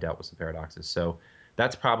that I dealt with some paradoxes. So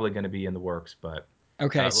that's probably going to be in the works, but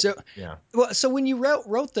Okay, uh, so yeah. so when you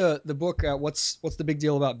wrote the book, what's the big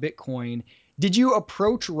deal about Bitcoin? Did you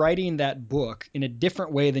approach writing that book in a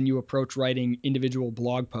different way than you approach writing individual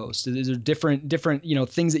blog posts? Is there different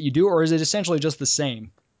things that you do, or is it essentially just the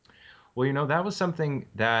same? Well, that was something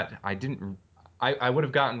that I would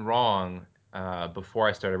have gotten wrong before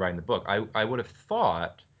I started writing the book. I would have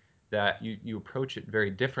thought that you approach it very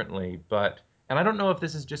differently, and I don't know if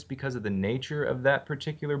this is just because of the nature of that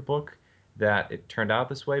particular book that it turned out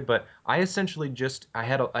this way, but I essentially I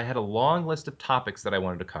had a long list of topics that I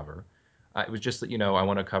wanted to cover. It was just that, I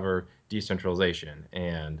want to cover decentralization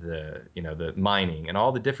and the mining and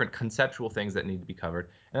all the different conceptual things that need to be covered.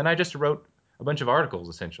 And then I just wrote a bunch of articles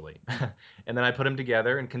essentially. Hmm. And then I put them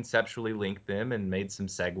together and conceptually linked them and made some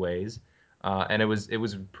segues. And it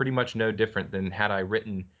was pretty much no different than had I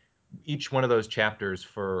written each one of those chapters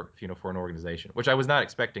for an organization, which I was not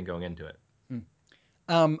expecting going into it.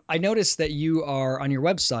 Hmm. I noticed that you are on your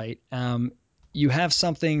website. You have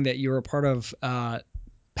something that you're a part of,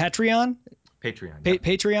 Patreon. Patreon, yeah.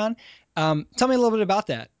 Patreon. Tell me a little bit about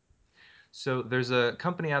that. So there's a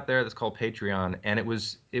company out there that's called Patreon, and it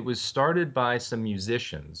was started by some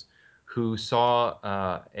musicians who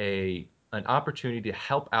saw a an opportunity to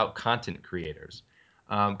help out content creators.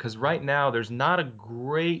 Because right now there's not a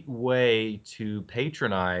great way to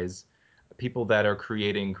patronize people that are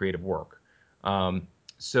creating creative work.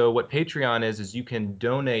 So what Patreon is you can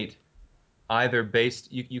donate either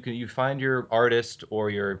based you find your artist or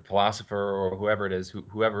your philosopher or whoever it is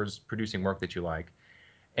whoever's producing work that you like,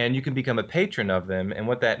 and you can become a patron of them. And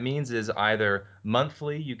what that means is either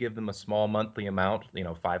monthly, you give them a small monthly amount,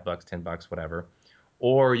 $5, $10, whatever,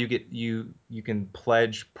 or you can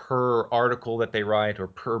pledge per article that they write or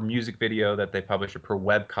per music video that they publish or per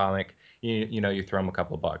web comic. You throw them a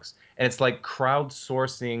couple of bucks, and it's like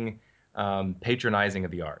crowdsourcing, patronizing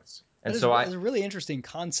of the arts. That And so I. is a really interesting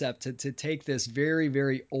concept to take this very,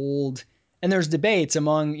 very old. And there's debates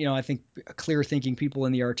among, I think clear thinking people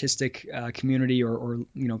in the artistic community or,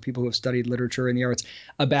 people who have studied literature and the arts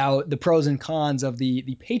about the pros and cons of the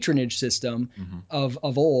patronage system Mhm.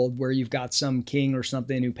 of old, where you've got some king or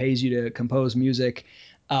something who pays you to compose music.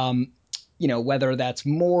 Um, whether that's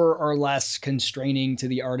more or less constraining to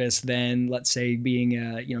the artist than, let's say, being,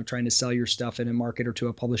 trying to sell your stuff in a market or to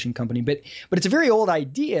a publishing company. But it's a very old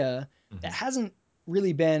idea that Mhm. hasn't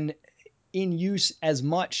really been in use as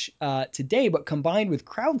much today. But combined with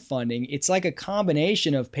crowdfunding, it's like a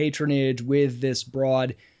combination of patronage with this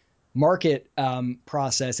broad market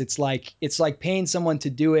process. It's like paying someone to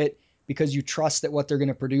do it because you trust that what they're going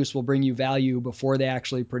to produce will bring you value before they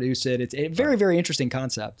actually produce it. It's a very, Right. very interesting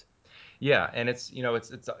concept. Yeah, and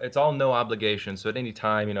it's all no obligation. So at any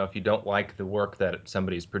time, if you don't like the work that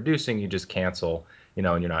somebody's producing, you just cancel, and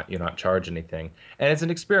you're not charged anything. And it's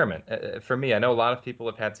an experiment. For me, I know a lot of people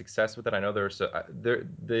have had success with it. I know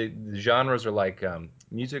the genres are like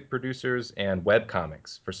music producers and web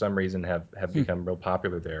comics for some reason have Hmm. become real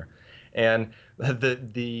popular there. And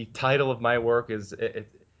the title of my work is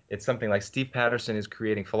It's something like Steve Patterson is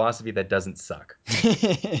creating philosophy that doesn't suck.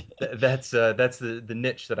 That's the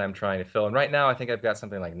niche that I'm trying to fill. And right now, I think I've got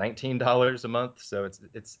something like $19 a month. So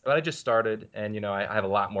but I just started, and I have a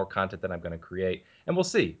lot more content that I'm going to create, and we'll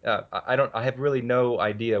see. I have really no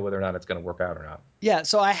idea whether or not it's going to work out or not. Yeah,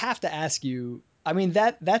 so I have to ask you. I mean,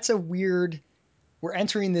 that's a weird. We're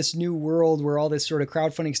entering this new world where all this sort of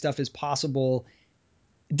crowdfunding stuff is possible.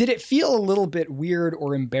 Did it feel a little bit weird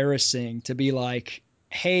or embarrassing to be like,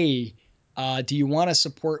 hey, do you want to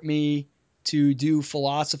support me to do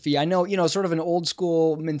philosophy? I know, sort of an old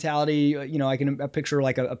school mentality. I can picture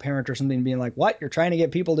like a parent or something being like, what? You're trying to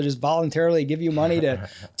get people to just voluntarily give you money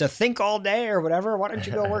to think all day or whatever. Why don't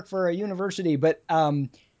you go work for a university? But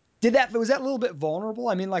was that a little bit vulnerable?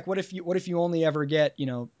 I mean, like, what if you only ever get,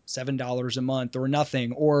 $7 a month or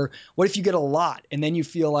nothing? Or what if you get a lot and then you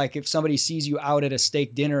feel like if somebody sees you out at a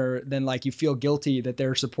steak dinner, then like you feel guilty that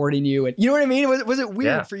they're supporting you? And you know what I mean? Was it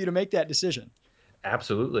weird Yeah. for you to make that decision?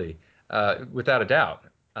 Absolutely, without a doubt.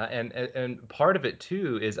 And part of it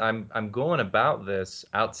too is I'm going about this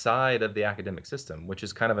outside of the academic system, which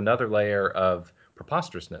is kind of another layer of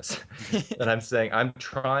preposterousness. That I'm saying I'm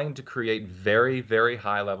trying to create very, very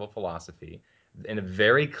high level philosophy in a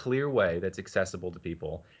very clear way that's accessible to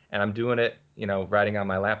people, and I'm doing it, writing on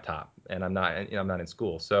my laptop, and I'm not in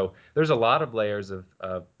school. So there's a lot of layers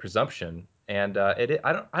of presumption, and I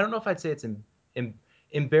don't know if I'd say it's in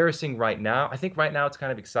embarrassing right now. I think right now it's kind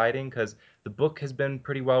of exciting because the book has been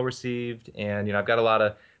pretty well received, and I've got a lot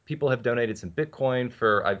of people have donated some Bitcoin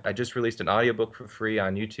for. I just released an audiobook for free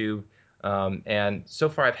on YouTube, and so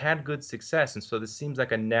far I've had good success, and so this seems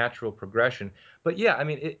like a natural progression. But yeah, I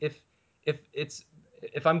mean,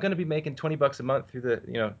 if I'm going to be making $20 a month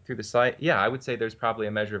through the site, yeah, I would say there's probably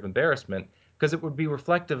a measure of embarrassment because it would be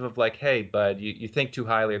reflective of like, hey, bud, you think too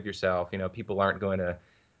highly of yourself. People aren't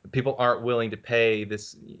willing to pay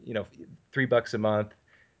this, $3 a month,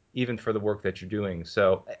 even for the work that you're doing.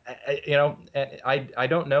 So, I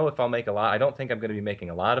don't know if I'll make a lot. I don't think I'm going to be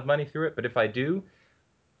making a lot of money through it, but if I do,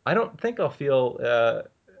 I don't think I'll feel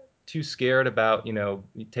too scared about,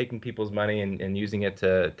 taking people's money and using it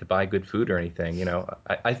to buy good food or anything.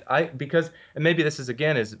 Because, and maybe this is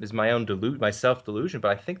again is my own my self delusion,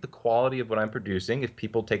 but I think the quality of what I'm producing, if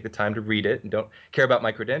people take the time to read it and don't care about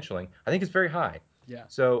my credentialing, I think it's very high. Yeah.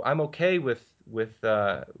 So I'm okay with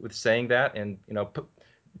saying that, and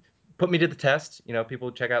put me to the test.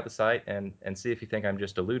 People check out the site and see if you think I'm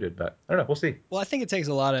just deluded. But I don't know. We'll see. Well, I think it takes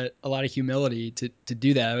a lot of humility to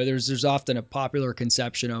do that. There's often a popular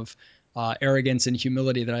conception of arrogance and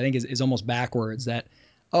humility that I think is almost backwards. That,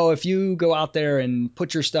 oh, if you go out there and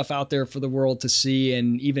put your stuff out there for the world to see,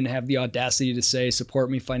 and even have the audacity to say support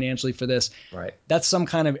me financially for this, Right. that's some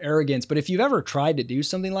kind of arrogance. But if you've ever tried to do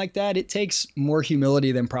something like that, it takes more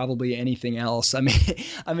humility than probably anything else. I mean,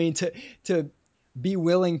 I mean to be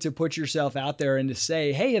willing to put yourself out there and to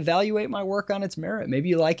say, hey, evaluate my work on its merit. Maybe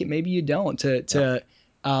you like it, maybe you don't. To Yep. to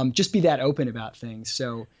just be that open about things.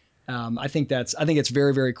 So I think it's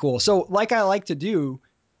very, very cool. So like I like to do,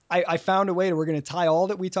 I found a way to we're going to tie all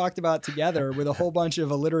that we talked about together with a whole bunch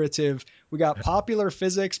of alliterative. We got popular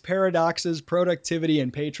physics, paradoxes, productivity,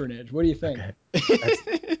 and patronage. What do you think? Okay. That's.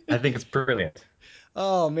 I think it's brilliant.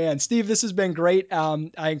 Oh man, Steve, this has been great.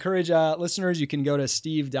 I encourage listeners, you can go to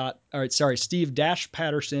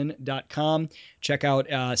steve-patterson.com, check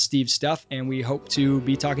out Steve's stuff, and we hope to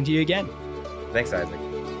be talking to you again. Thanks,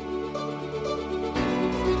 Isaac.